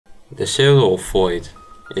The citadel of Void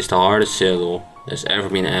is the hardest citadel that's ever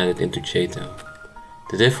been added into jtoh.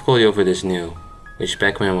 The difficulty of it is new, which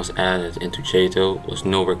back when it was added into jtoh was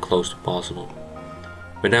nowhere close to possible.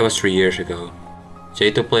 But that was 3 years ago.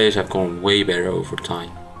 jtoh players have gone way better over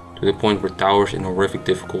time, to the point where towers in horrific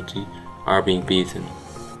difficulty are being beaten.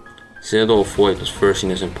 Citadel of Void was first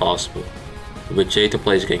seen as impossible, but with jtoh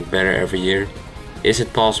players getting better every year, is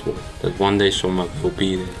it possible that one day someone will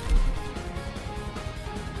beat it?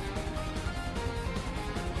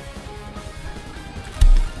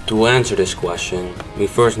 To answer this question, we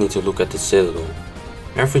first need to look at the citadel.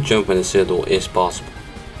 Every jump in the citadel is possible,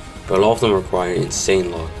 but a lot of them require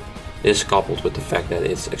insane luck. This coupled with the fact that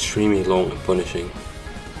it's extremely long and punishing.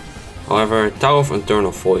 However, Tower of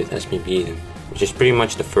Eternal Void has been beaten, which is pretty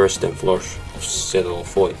much the first 10 floors of Citadel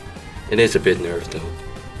of Void. It is a bit nerfed though.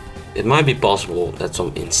 It might be possible that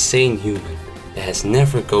some insane human that has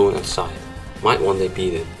never gone outside might one day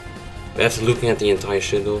beat it, but after looking at the entire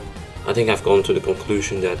Citadel, I think I've come to the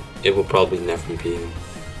conclusion that it will probably never be beaten.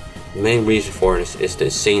 The main reason for this is the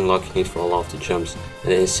insane luck you need for a lot of the jumps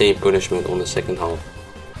and the insane punishment on the second half.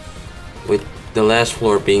 With the last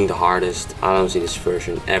floor being the hardest, I don't see this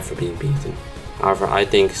version ever being beaten. However, I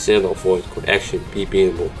think Citadel Void could actually be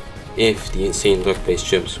beatable if the insane luck based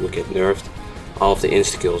jumps would get nerfed, all of the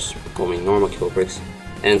insta-kills becoming normal kill bricks,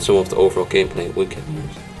 and some of the overall gameplay would get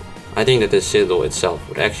nerfed. I think that the Citadel itself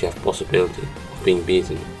would actually have possibility of being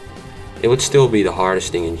beaten. It would still be the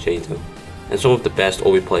hardest thing in jtoh, and some of the best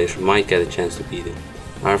OB players might get a chance to beat it.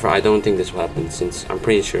 However, I don't think this will happen, since I'm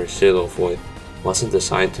pretty sure Citadel Void wasn't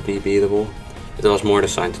designed to be beatable, it was more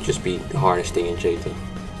designed to just be the hardest thing in jtoh.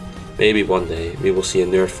 Maybe one day we will see a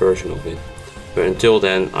nerfed version of it, but until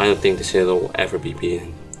then I don't think the Citadel will ever be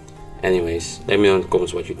beaten. Anyways, let me know in the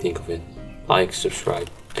comments what you think of it. Like, subscribe,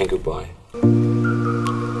 and goodbye.